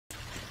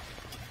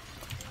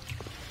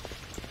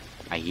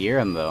I hear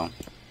him though.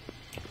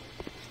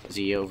 Is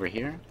he over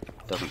here?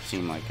 Doesn't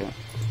seem like it.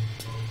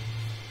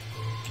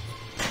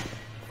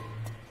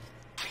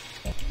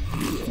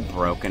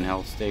 Broken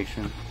health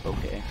station.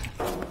 Okay.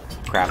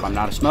 Crap, I'm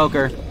not a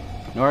smoker.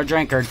 Nor a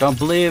drinker. Don't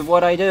believe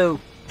what I do.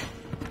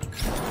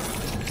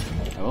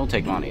 I will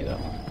take money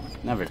though.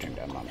 Never drink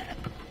that money.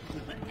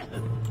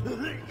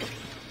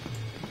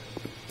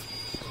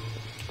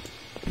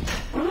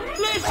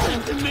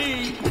 Listen to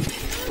me!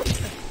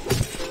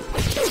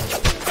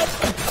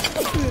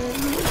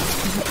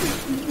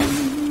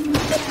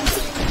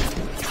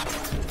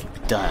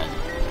 Done.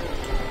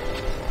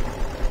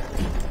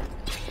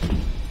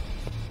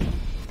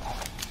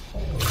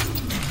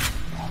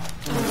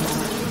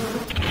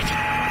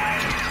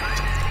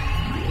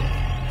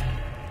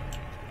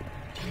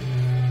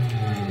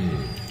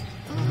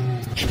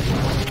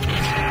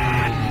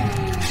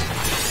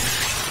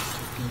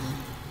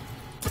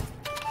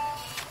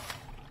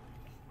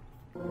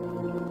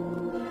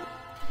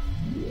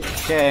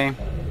 Okay.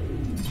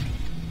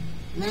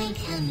 My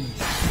tummy.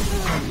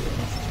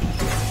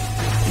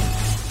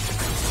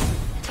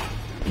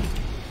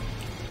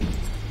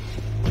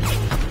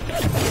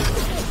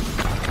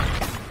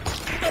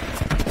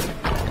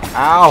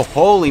 Ow,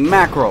 holy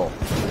mackerel.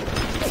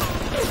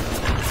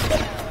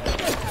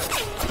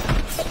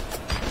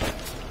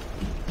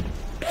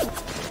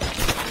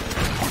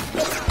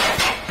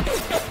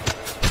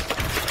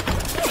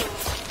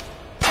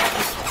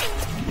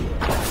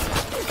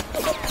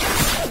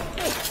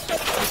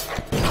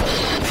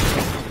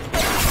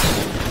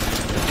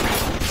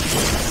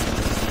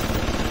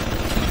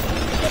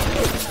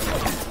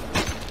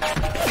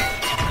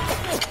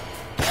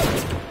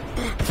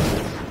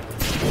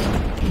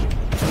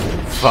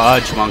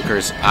 Fudge,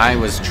 Monkers. I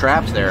was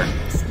trapped there.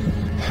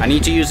 I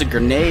need to use a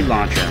grenade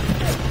launcher.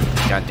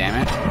 God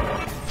damn it.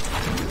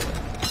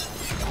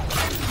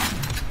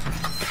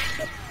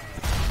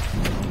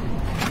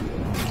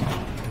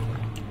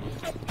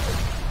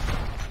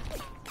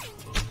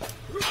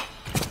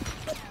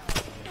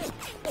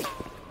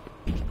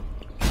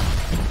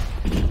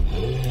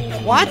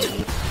 What?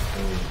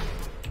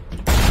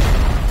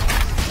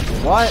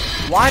 What?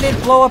 Why did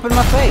it blow up in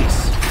my face?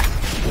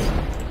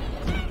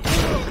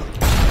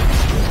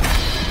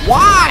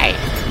 Why?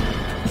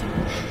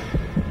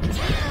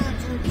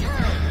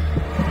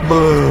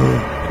 Boo.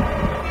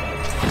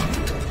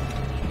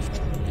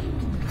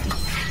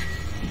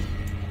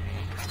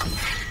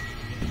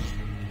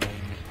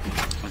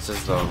 This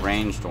is the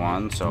ranged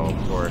one, so of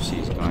course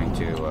he's going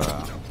to,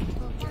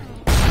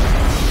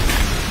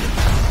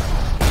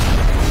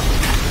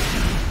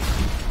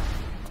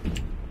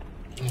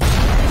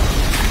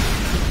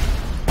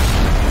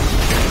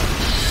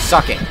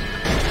 suck it.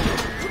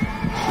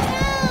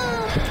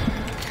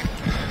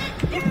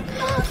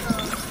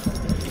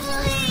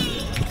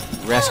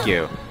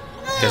 Rescue.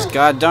 Because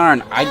god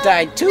darn, I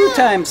died 2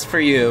 times for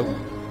you.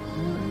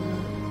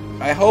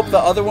 I hope the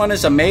other one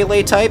is a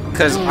melee type,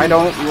 because I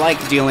don't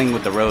like dealing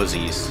with the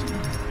Rosies.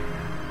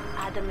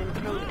 Adam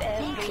improved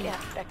every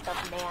aspect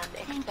of man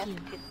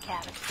except his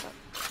character.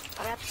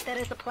 Perhaps there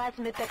is a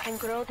plasmid that can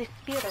grow the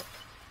spirit.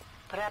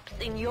 Perhaps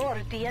in your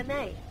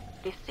DNA,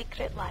 the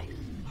secret lies.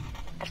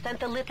 I've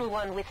sent a little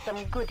one with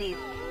some goodies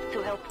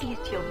to help ease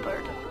your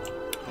burden.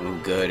 Ooh,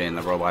 good, and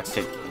the robots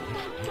take...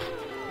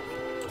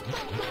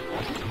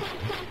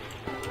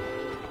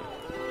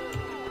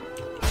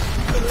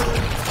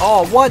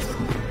 Oh, what?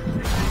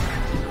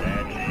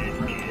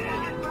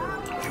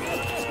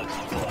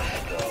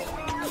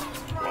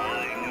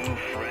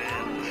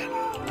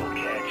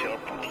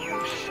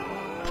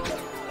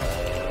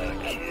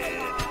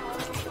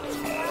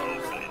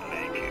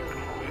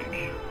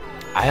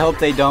 I hope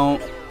they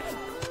don't.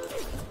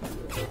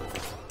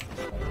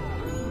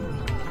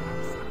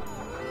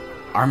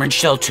 Armored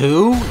Shell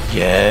 2?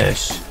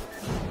 Yes.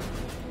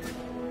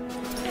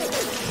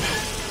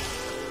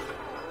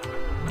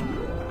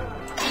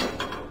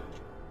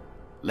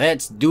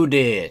 Let's do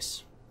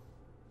this.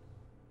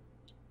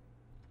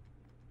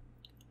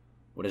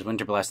 What does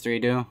Winter Blast 3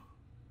 do?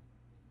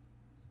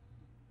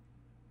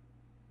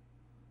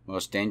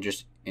 Most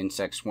dangerous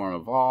insect swarm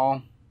of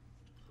all.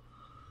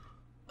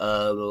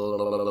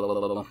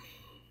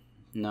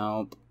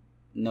 Nope.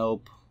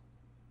 Nope.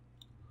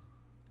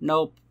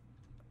 Nope.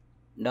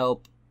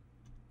 Nope.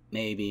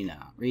 Maybe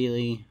not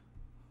really.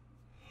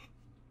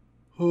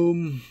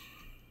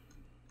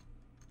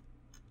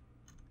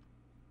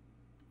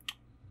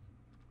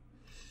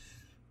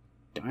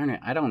 Darn it,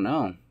 I don't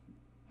know.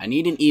 I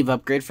need an Eve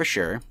upgrade for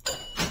sure.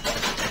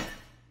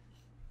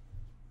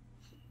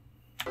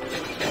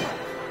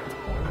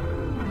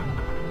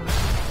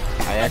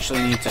 I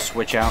actually need to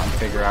switch out and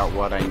figure out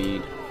what I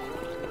need.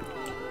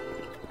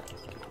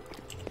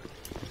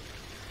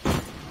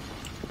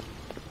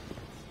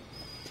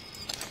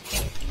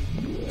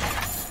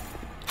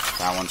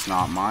 That one's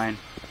not mine.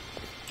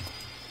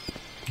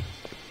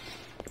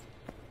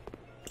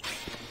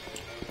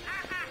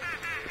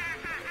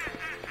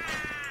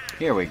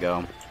 Here we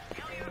go.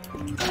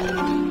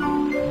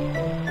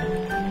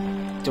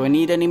 Do I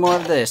need any more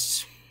of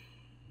this?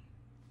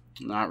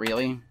 Not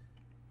really.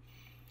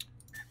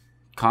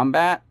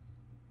 Combat?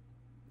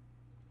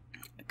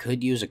 I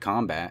could use a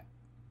combat.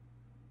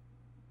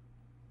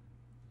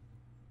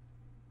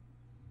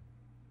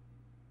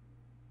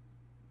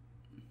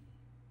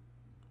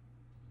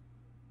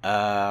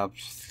 I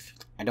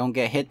don't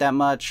get hit that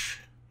much.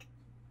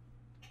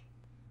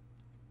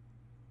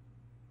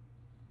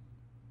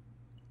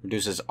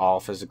 Reduces all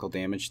physical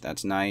damage.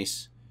 That's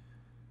nice.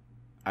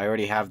 I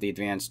already have the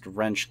advanced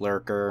wrench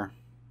lurker.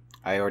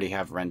 I already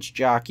have wrench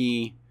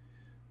jockey.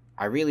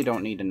 I really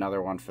don't need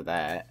another one for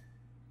that.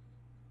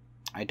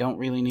 I don't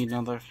really need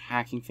another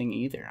hacking thing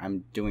either.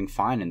 I'm doing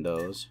fine in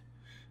those.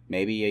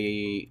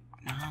 Maybe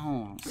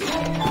no,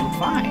 I'm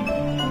fine.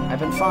 I've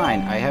been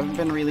fine. I haven't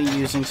been really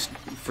using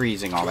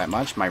freezing all that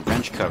much. My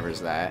wrench covers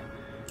that.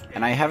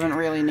 And I haven't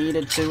really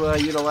needed to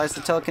utilize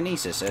the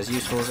telekinesis, as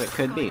useful as it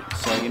could be.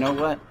 So you know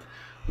what?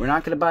 We're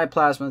not going to buy a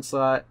plasma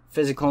slot.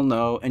 Physical,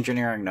 no.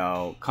 Engineering,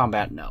 no.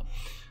 Combat, no.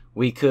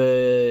 We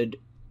could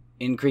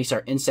increase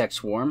our insect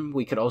swarm.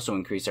 We could also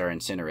increase our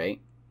incinerate.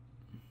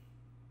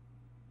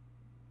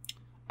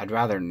 I'd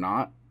rather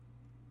not.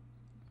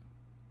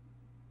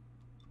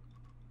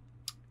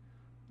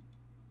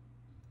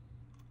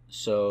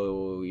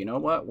 So, you know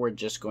what? We're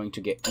just going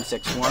to get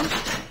insect swarm.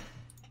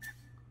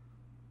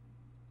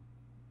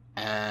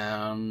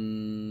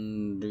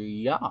 And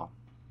yeah.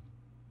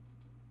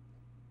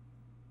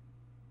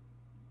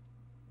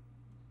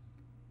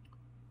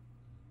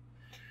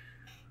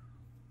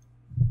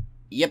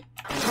 Yep.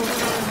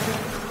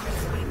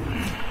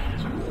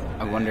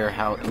 I wonder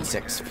how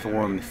Insect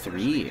Swarm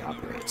 3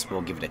 operates.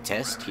 We'll give it a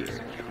test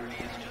here.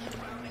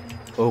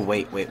 Oh,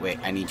 wait.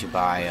 I need to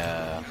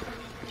buy,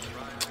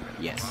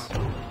 yes.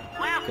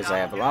 Because I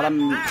have a lot of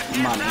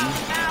money.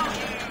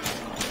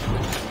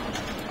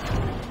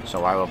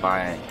 So I will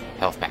buy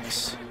health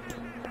packs.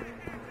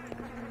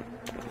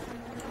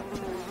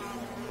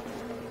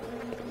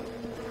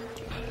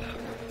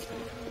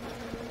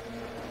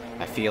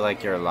 I feel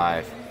like you're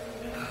alive.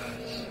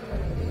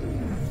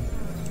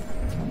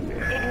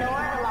 Ignore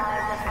the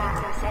lives of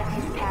active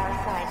Sentis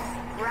parasites.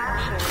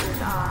 Rapture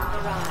is on the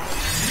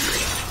rise.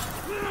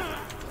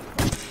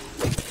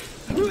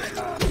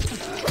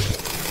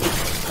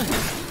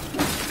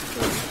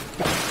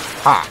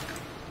 Ha!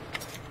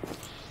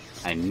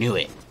 I knew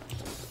it.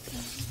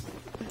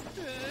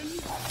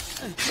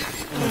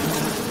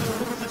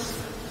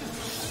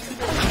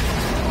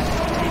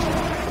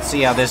 Let's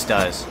see how this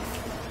does.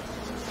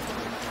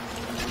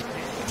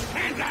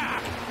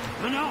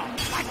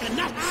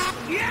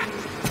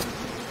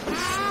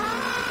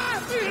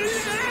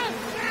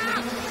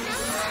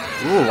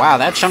 Ooh, wow,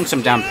 that chunks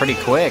him down pretty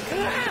quick.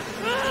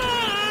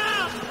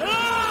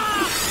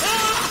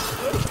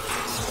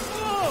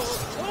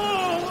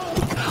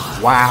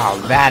 Wow,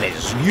 that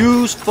is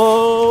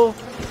useful.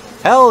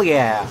 Hell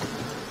yeah.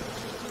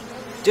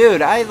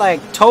 Dude, I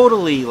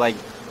totally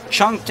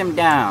chunked him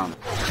down.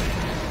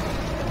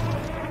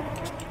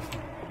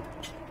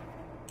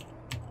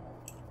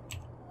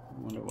 I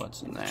wonder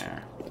what's in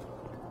there.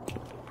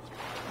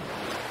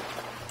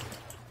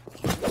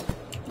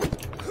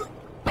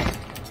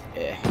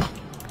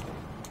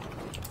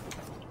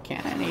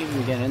 Can't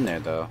even get in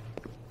there though.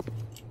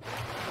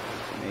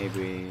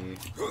 Maybe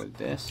with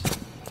this.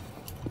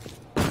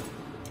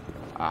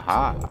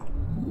 Aha.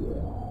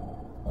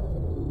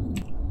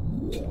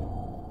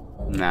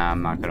 Nah,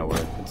 I'm not gonna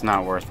work. It's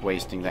not worth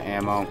wasting the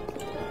ammo.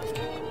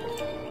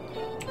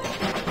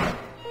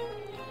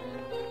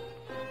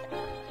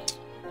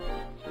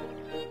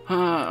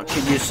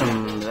 Could use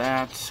some of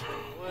that.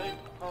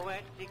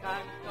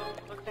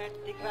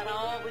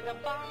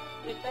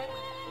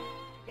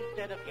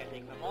 Instead of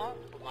getting them off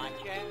my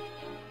chest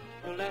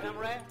to let them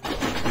rest.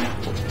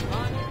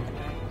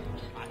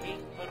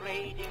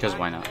 Because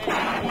why not?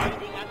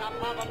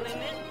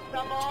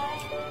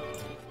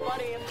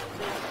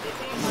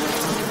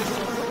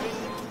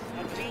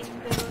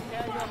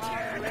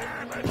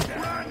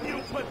 Run,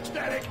 you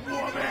pathetic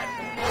woman!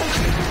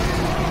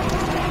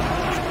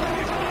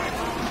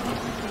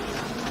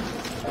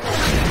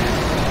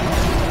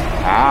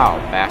 Ow,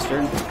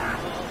 bastard.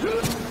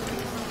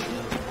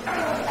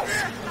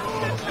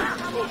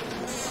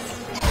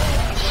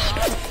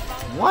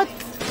 What?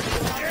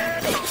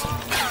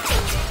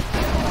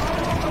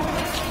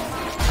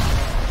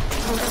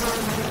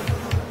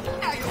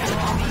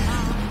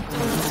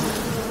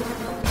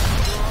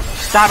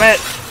 Stop it!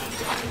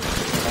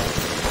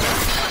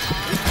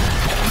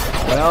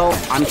 Well,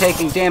 I'm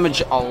taking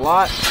damage a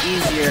lot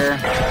easier.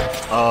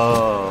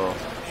 Oh.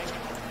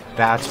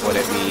 That's what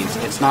it means.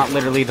 It's not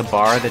literally the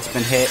bar that's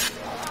been hit.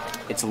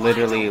 It's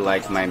literally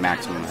like my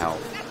maximum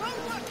health.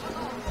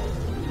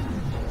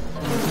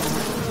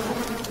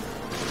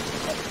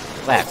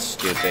 That's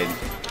stupid.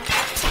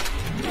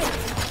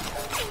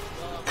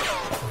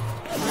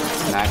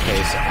 In that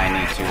case, I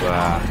need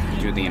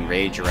to do the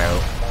enrage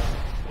route.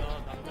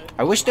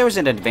 I wish there was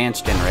an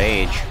advanced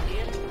enrage.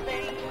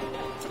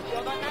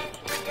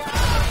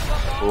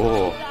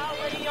 Ooh.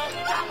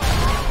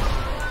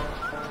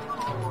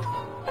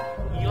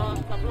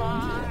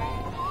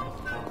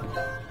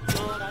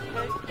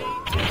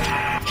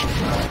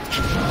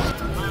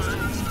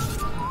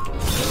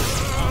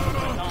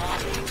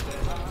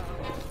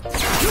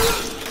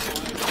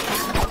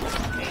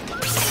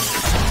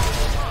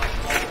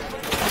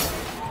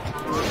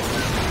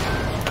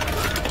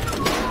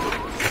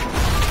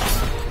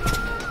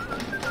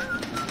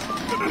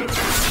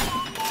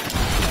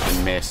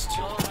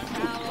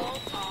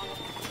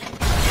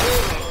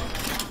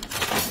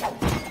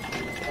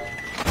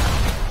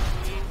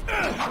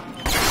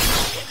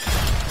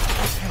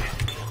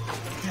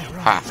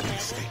 Ha.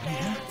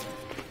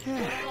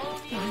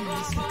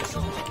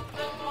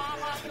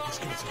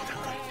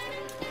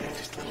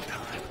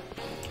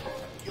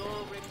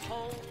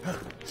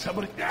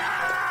 Somebody.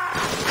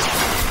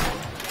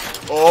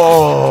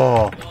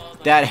 Oh,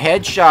 that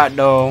headshot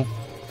though.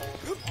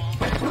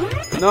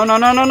 No, no,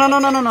 no, no, no, no,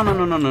 no, no, no, no,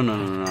 no, no, no, no,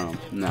 no, no,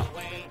 no.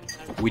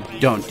 We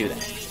don't do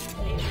that.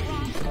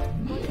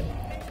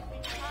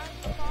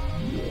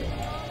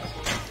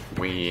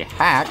 We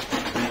hack,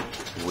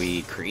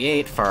 we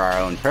create for our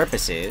own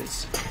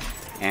purposes,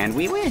 and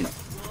we win.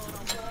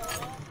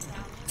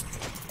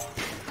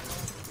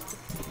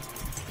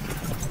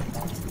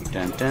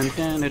 Dun dun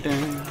dun dun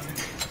dun.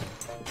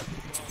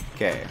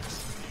 Okay.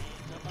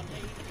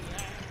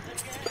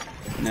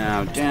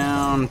 Now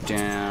down,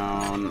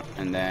 down,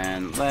 and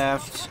then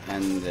left,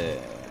 and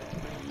then...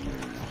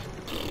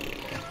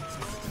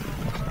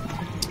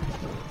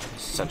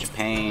 Such a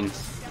pain.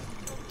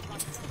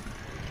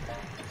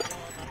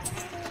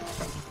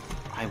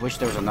 I wish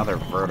there was another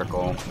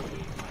vertical.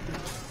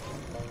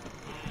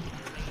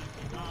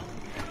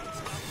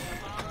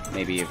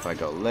 Maybe if I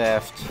go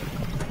left,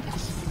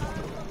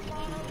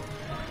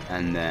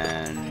 and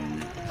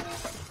then...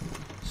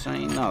 So,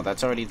 no,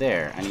 that's already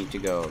there. I need to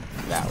go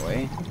that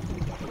way.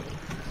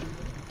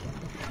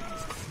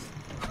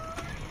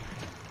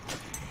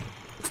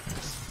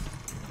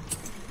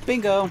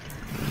 Bingo!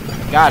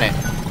 Got it.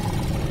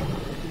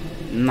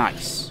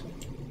 Nice.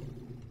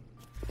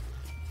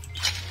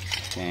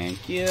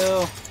 Thank you.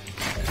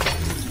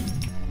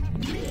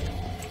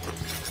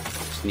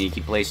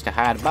 Sneaky place to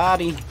hide a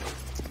body.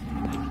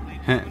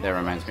 That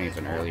reminds me of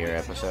an earlier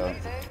episode.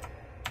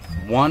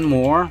 One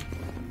more.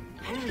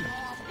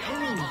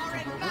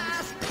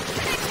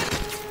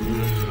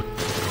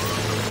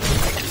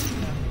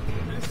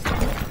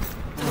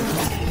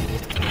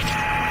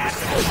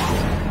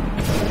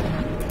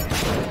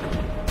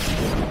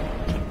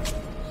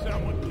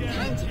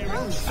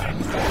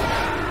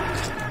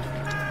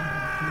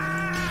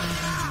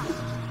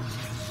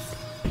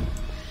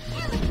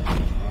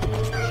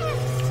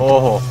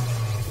 Oh.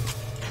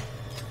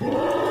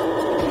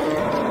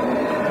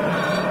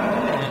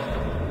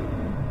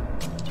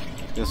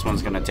 This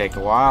one's gonna take a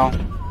while.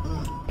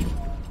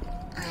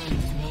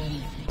 I'm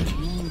ready for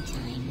dream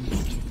time,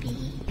 Mr.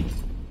 B.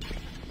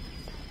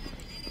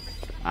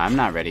 I'm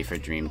not ready for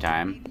dream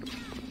time.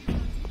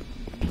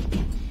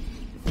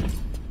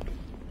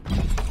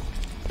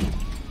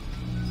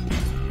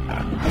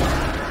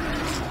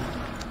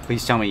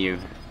 Please tell me you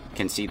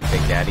can see the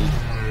Big Daddy.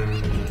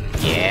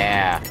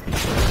 Yeah.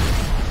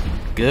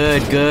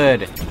 Good,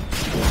 good.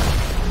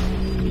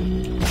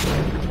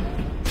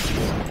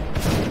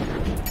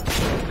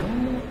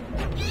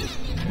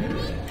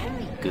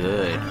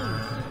 Good.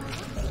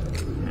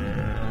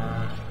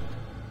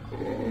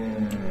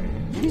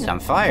 He's on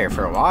fire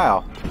for a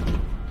while.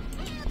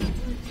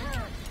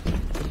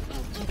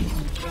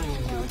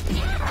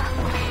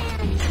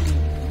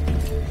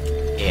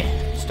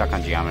 Yeah, stuck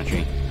on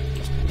geometry.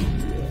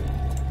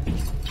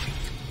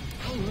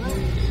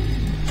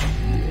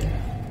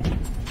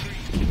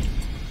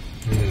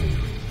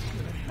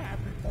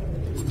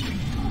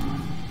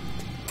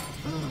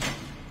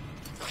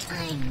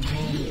 I'm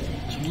ready for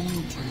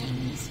dream time,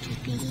 Mr.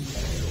 B.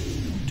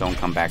 Don't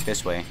come back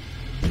this way.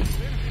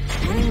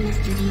 Hurry,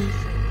 Mr. B.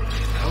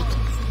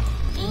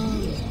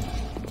 Danger.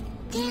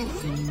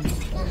 Dancing in the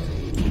sky.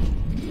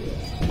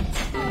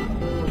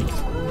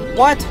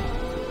 What?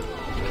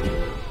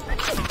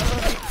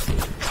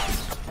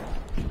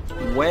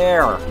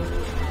 Where?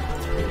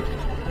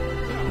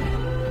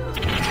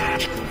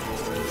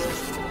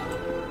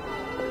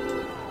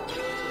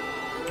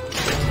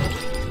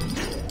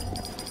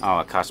 Oh,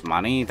 it costs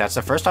money? That's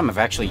the first time I've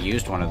actually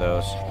used one of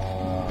those.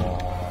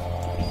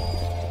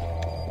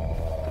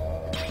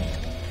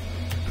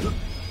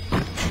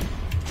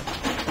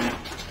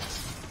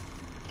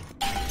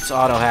 It's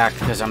auto hack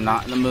because I'm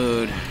not in the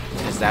mood,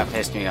 because that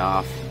pissed me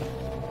off.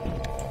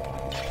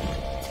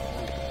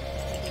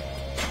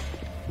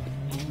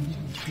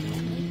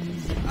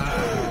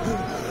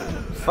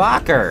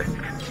 Fucker!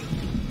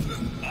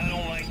 I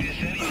don't like this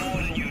any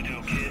more than you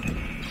do, kid.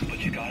 But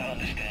you gotta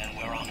understand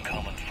where I'm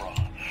coming from.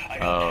 I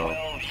got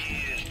 12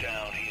 years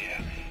down here.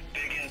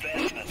 Big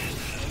investment.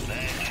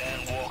 Man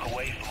can't walk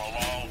away from a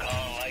long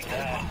con like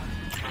that.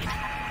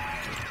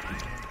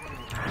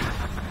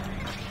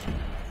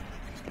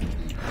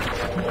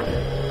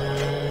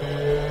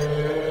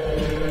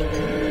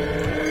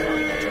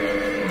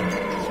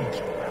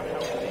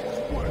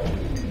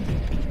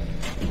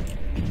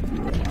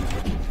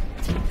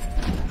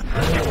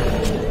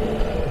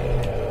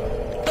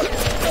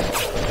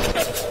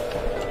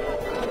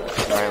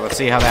 Alright, let's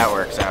see how that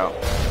works out.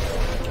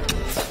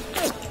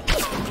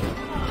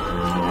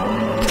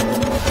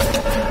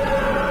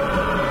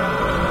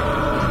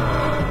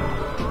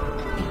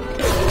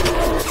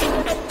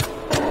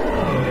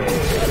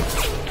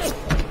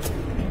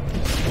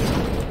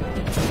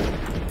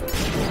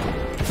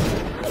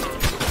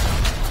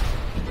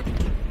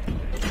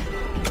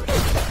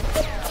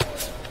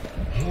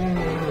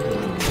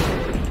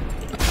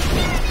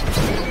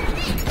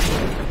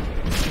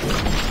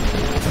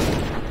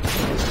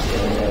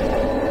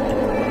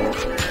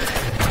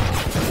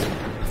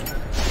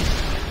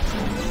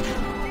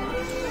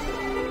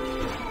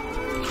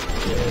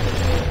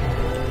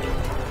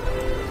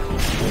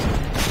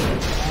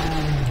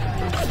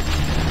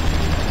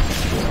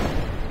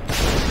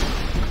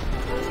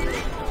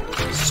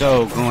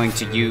 So going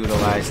to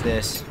utilize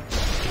this.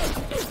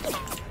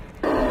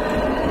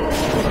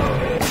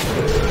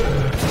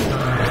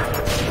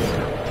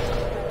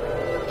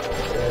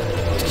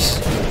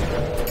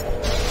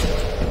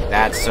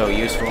 That's so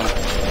useful.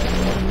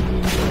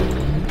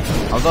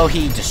 Although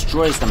he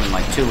destroys them in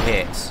like 2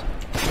 hits,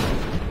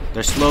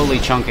 they're slowly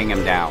chunking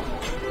him down.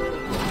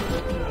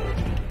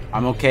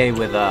 I'm okay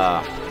with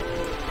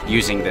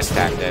using this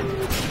tactic.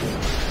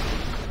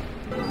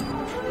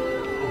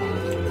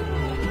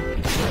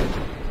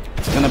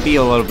 It's gonna be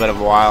a little bit of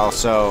a while,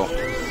 so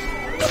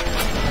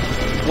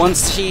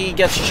once he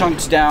gets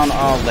chunked down,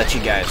 I'll let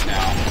you guys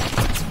know.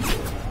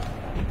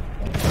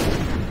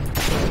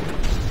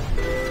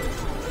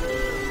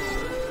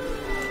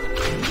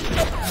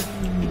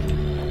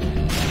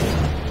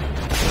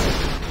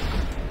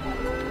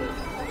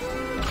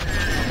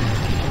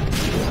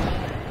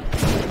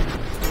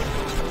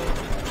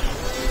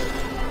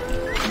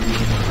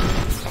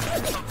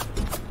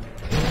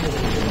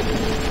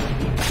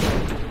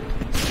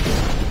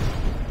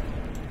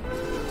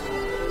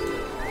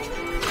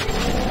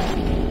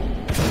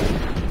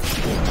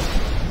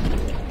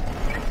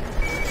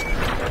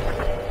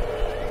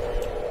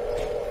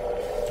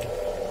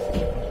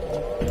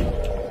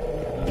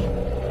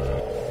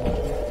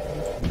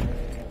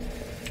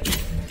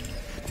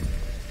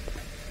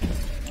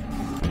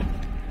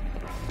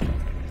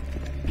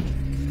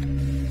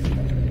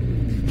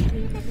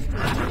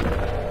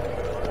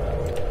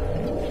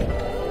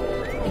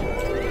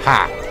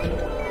 Ha!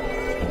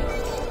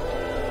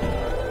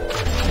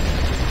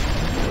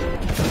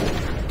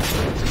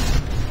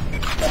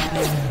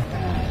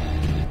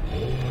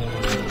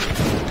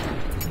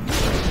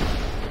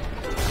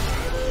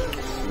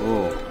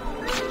 Ooh.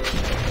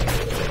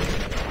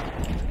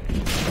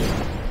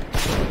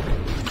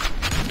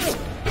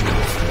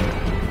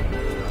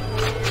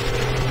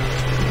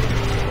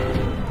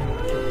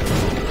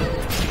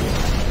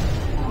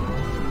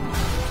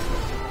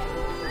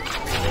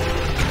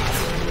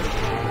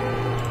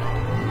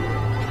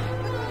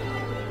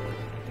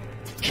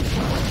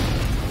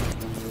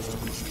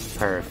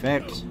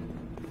 Perfect.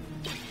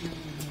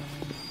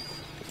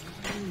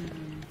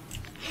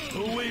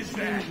 Who is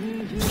that?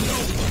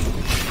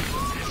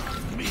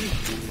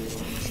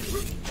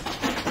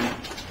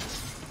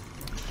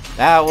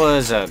 That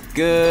was a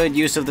good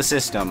use of the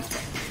system.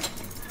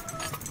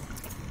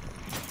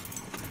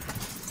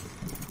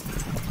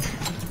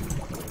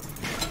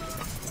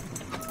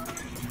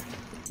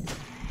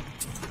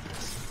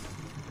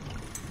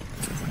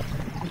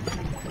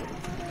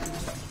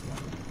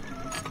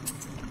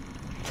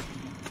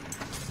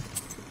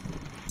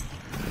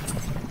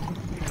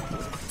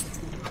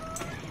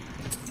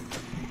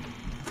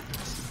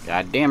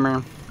 God damn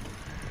her.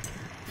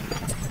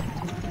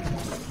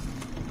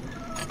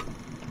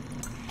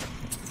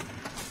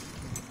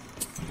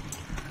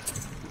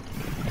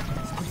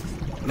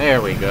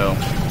 There we go.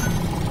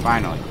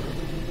 Finally.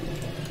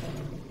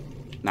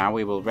 Now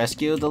we will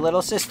rescue the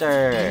little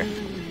sister.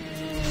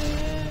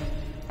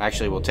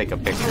 Actually, we'll take a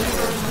picture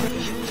first.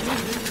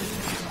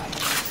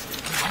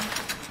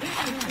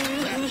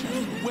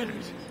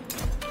 Winners.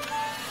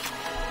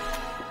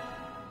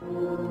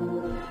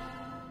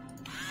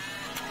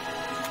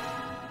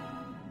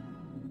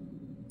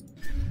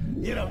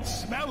 You don't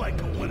smell like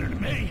a winner to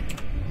me.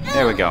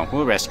 There we go.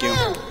 We'll rescue.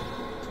 No!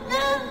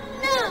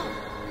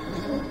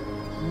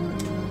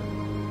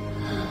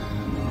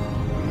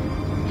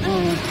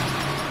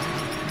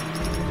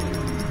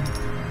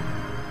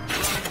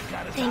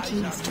 Thank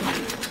you,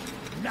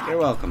 Mr. You're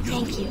welcome.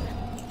 Thank you.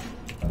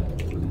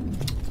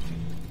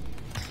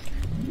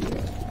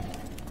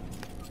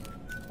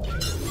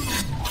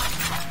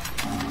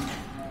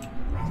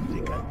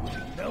 Think I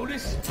wouldn't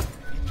notice?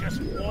 You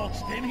just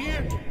waltzed in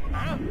here?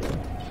 Huh?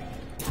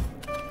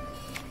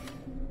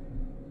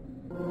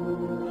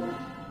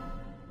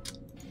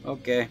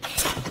 Okay.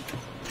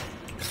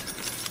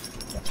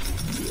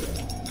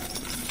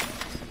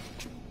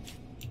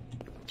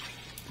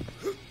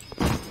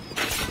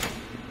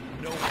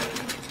 No one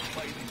is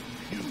fighting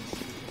you.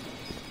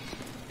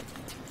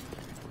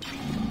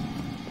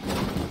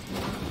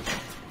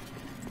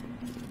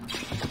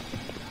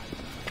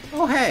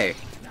 Oh, hey.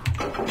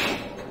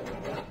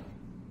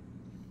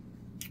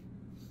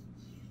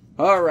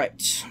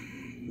 Alright.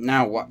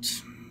 Now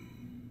what?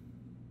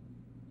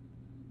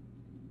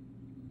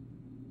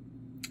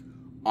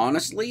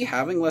 Honestly,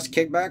 having less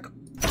kickback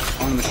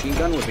on the machine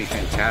gun would be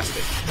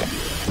fantastic.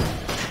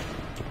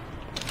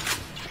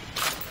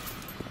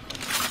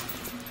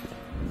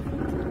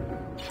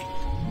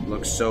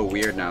 Looks so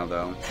weird now,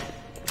 though.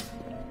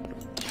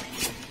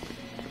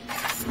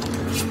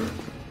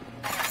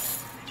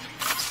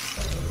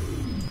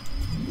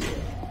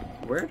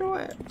 Where do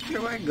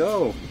I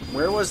go?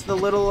 Where was the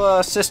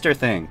little sister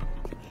thing?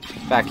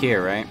 Back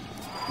here, right?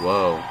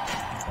 Whoa.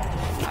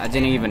 I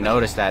didn't even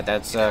notice that.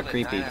 That's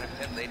creepy. 9 out of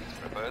 10 ladies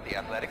prefer the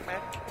athletic man.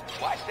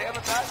 Why stay on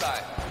the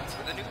sideline?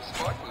 With a new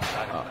sport move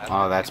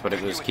Oh, that's what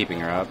it was keeping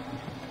her up.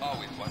 Oh,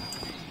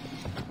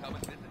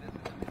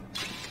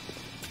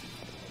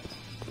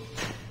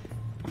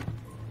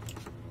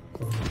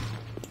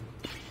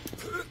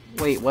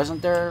 Wait,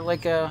 wasn't there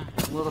like a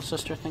little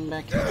sister thing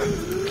back here? Kills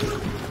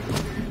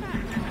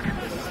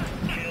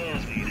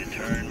me to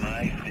turn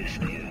my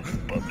fist here,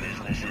 but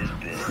business is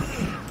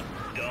business.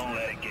 Don't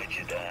let it get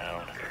you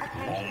down.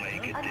 Won't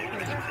make a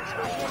difference with this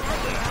whole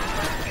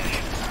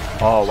thing.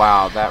 Oh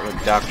wow, that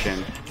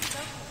reduction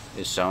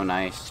is so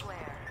nice.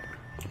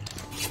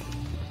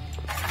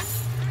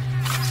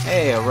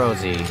 Hey,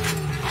 Rosie.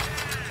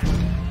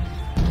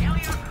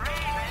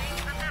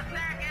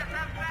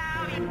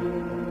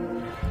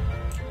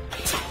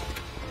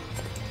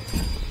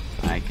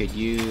 I could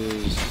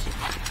use...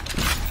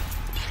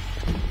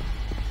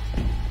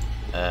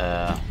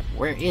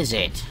 where is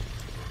it?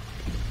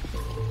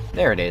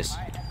 There it is.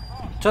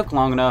 Took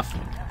long enough.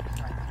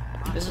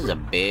 This is a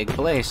big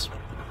place.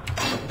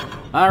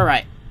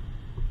 Alright.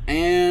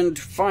 And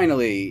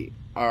finally,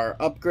 our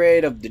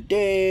upgrade of the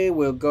day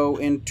will go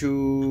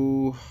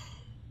into...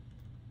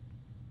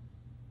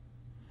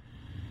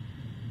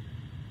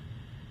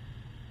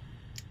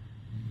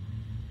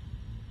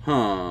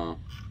 Huh.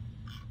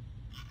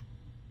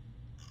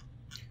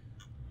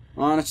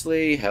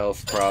 Honestly,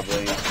 health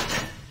probably.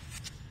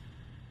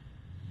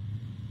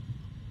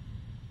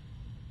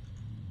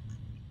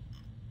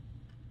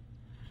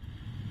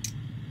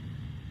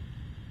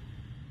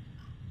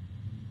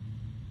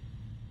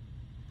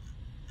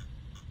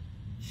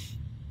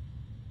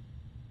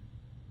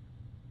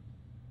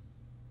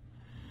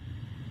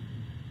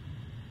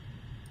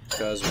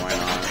 Because why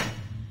not?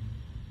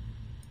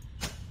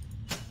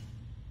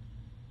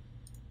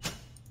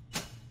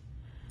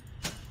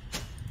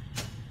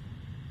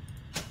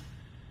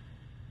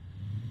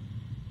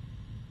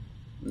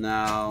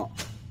 Now,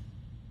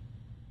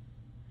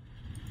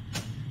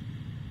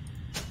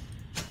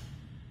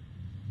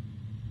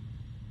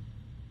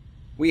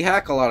 we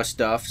hack a lot of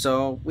stuff,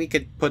 so we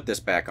could put this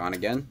back on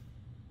again.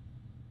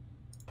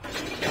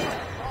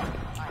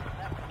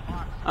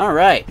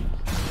 Alright.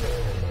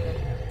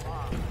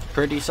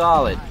 Pretty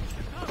solid.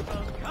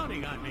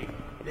 Counting on me.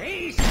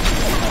 These.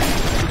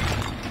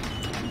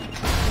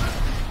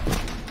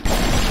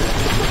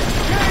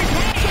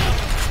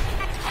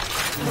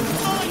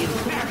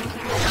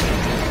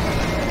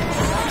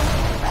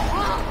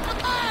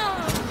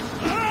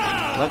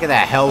 Look at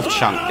that health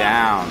chunk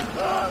down.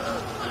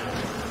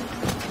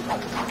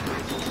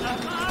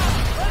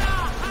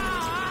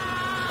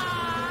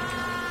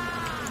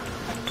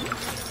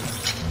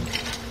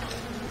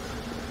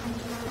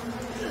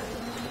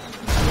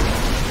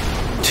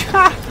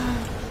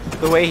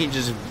 The way he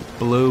just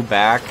blew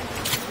back.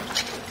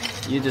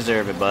 You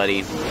deserve it,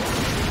 buddy.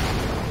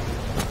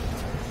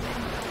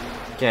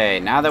 Okay,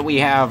 now that we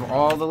have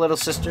all the little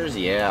sisters,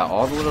 yeah,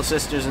 all the little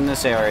sisters in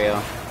this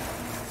area,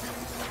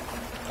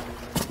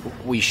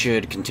 we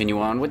should continue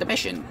on with the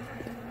mission.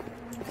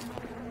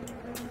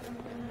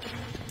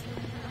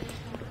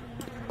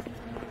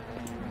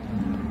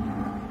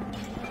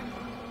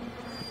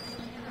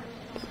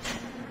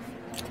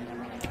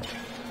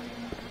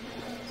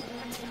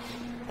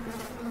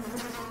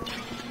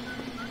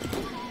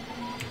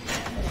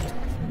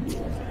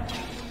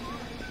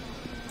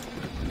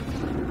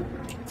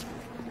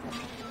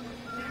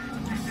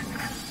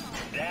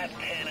 That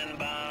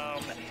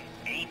Tannenbaum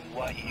ain't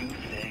what you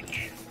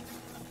think.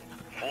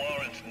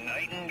 Florence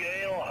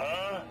Nightingale,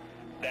 huh?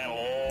 That'll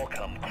all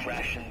come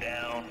crashing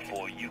down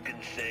for you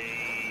can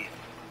say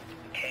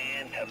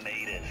canned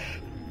tomatoes.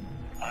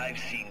 I've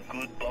seen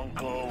good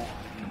bunco,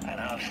 and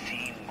I've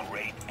seen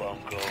great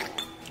bunco.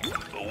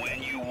 But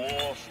when you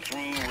waltz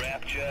through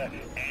Rapture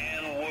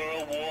and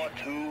World War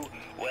II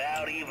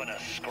without even a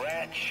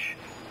scratch,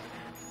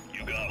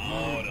 you got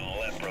more than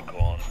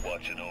leprechauns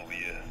watching over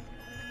you.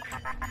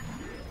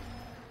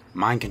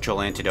 Mind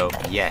control antidote,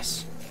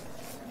 yes.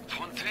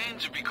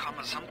 Fontaine's become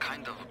some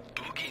kind of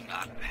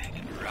boogeyman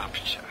in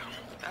Rapture.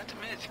 That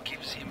myth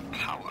gives him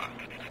power.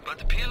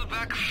 But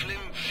Peelback, Flim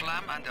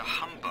Flam, and a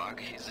humbug,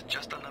 he's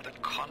just another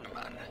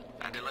conman.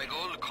 And like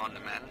all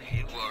conmen,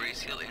 he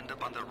worries he'll end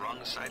up on the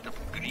wrong side of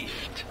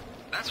grift.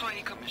 That's why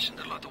he commissioned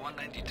a Lot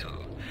 192.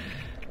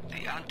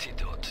 The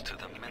antidote to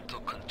the mental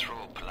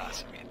control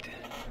plasmid.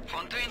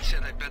 Fontaine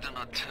said I better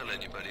not tell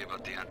anybody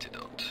about the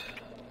antidote.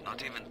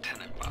 Not even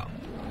Tenenbaum.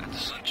 And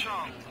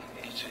Suchong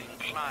is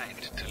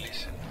inclined to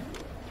listen.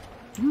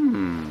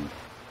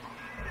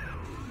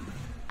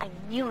 I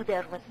knew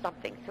there was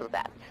something to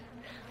that.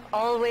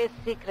 Always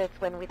secrets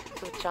when with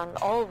Suchong,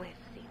 always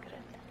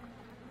secrets.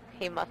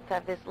 He must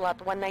have this Lot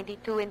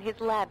 192 in his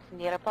labs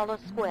near Apollo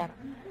Square.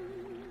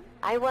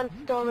 I once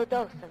stole a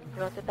dose and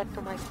brought it back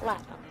to my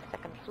flat on the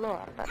second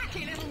floor, but...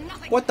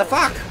 What the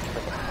fuck?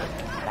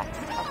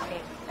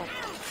 Okay, that's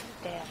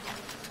there.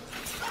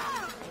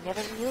 I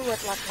never knew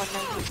what Lot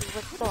 192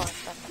 was for,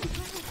 but...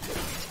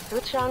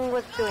 Suchong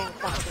was doing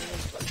something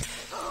interesting.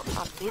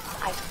 On this,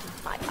 I keep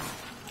my eye.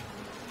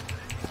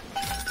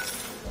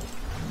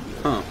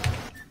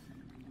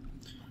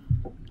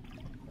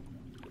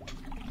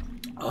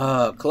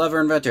 Huh. Clever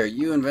inventor.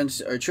 You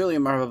invents are truly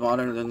more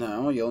modern than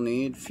now. You'll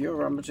need fewer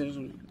raw materials.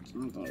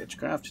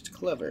 Witchcraft. It's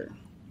clever.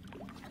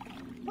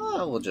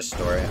 Oh, we'll just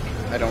store it.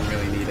 I don't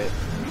really need it.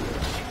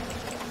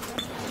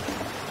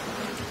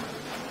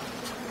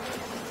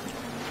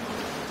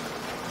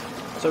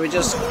 So we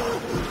just...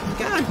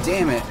 God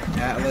damn it,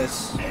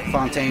 Atlas,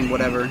 Fontaine,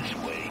 whatever.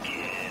 Hell,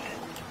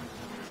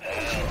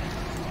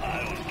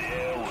 I was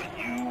there when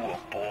you were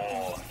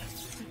born.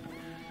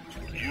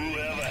 You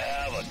ever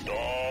have a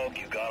dog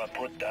you gotta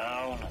put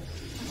down?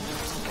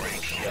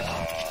 Breaks your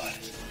heart.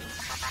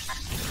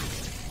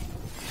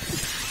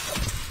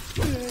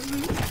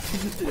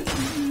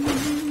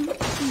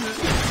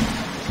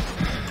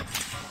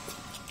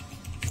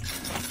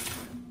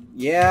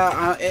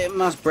 Yeah, it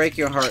must break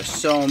your heart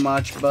so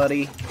much,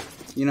 buddy.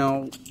 You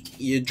know,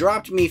 you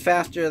dropped me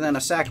faster than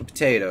a sack of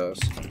potatoes.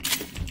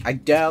 I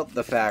doubt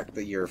the fact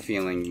that you're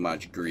feeling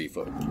much grief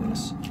over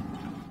this.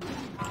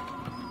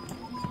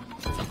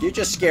 You're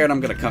just scared I'm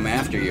gonna come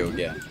after you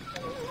again.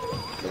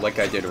 Like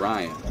I did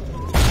Ryan.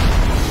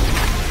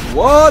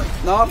 What?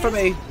 Not for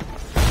me.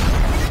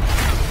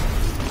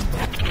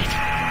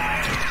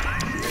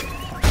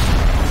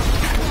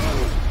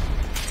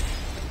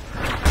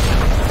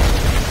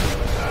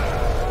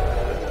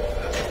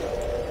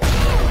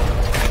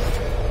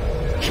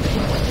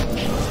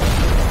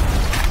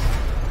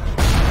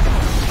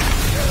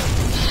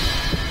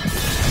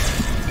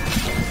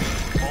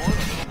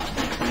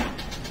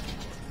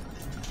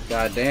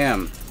 God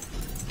damn.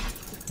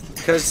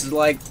 Because,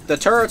 like, the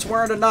turrets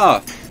weren't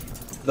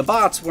enough. The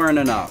bots weren't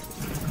enough.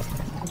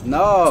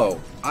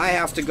 No. I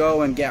have to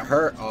go and get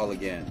hurt all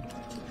again.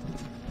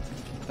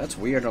 That's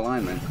weird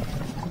alignment.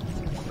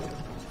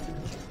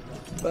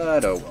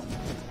 But, oh well.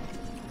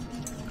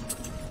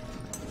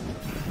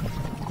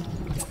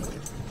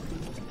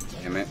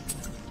 Damn it.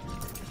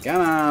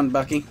 Come on,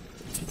 Bucky.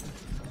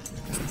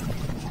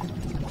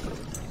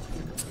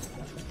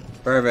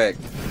 Perfect.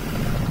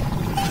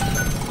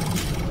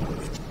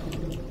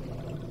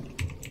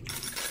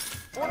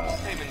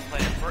 Payment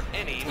plan for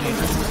any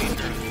major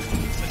procedure.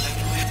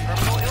 Potentially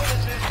terminal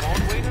illnesses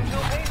won't wait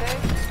until payday.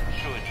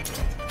 Should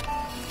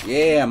you?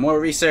 Yeah, more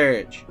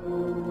research.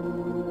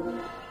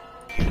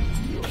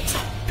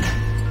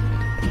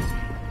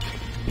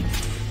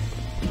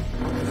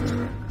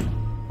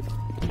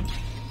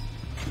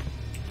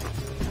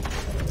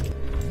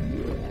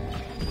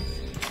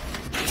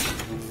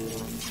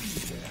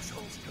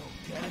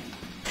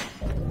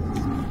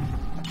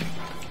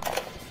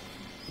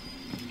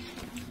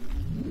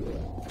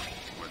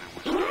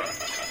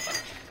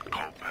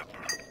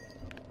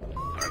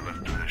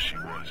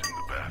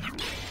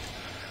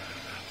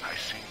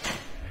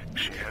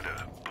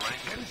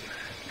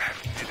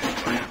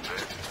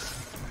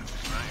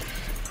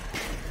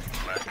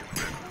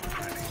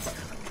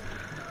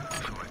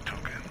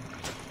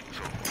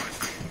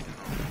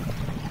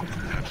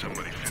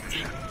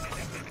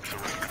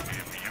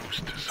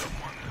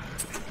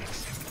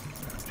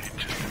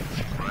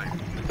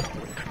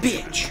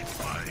 Bitch!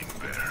 Lying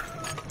there,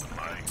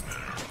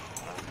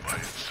 all by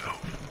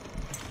itself.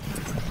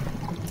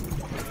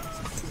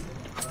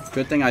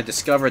 Good thing I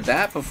discovered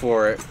that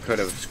before it could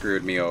have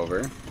screwed me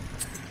over.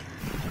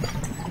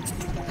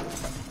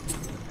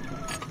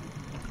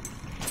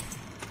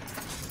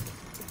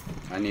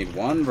 I need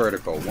one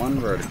vertical,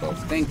 one vertical.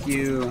 Thank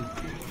you,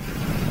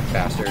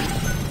 bastard.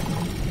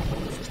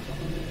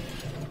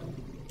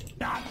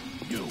 Not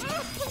you.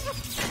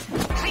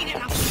 Clean it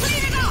up!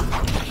 Clean it up!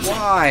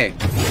 Why?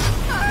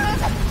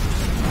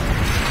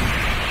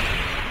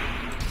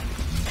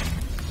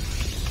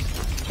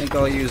 I think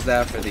I'll use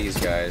that for these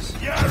guys.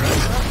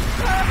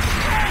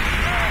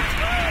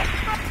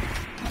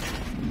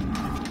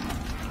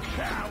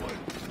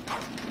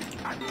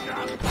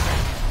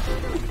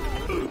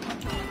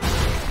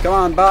 Come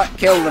on, bot,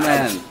 kill the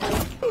man.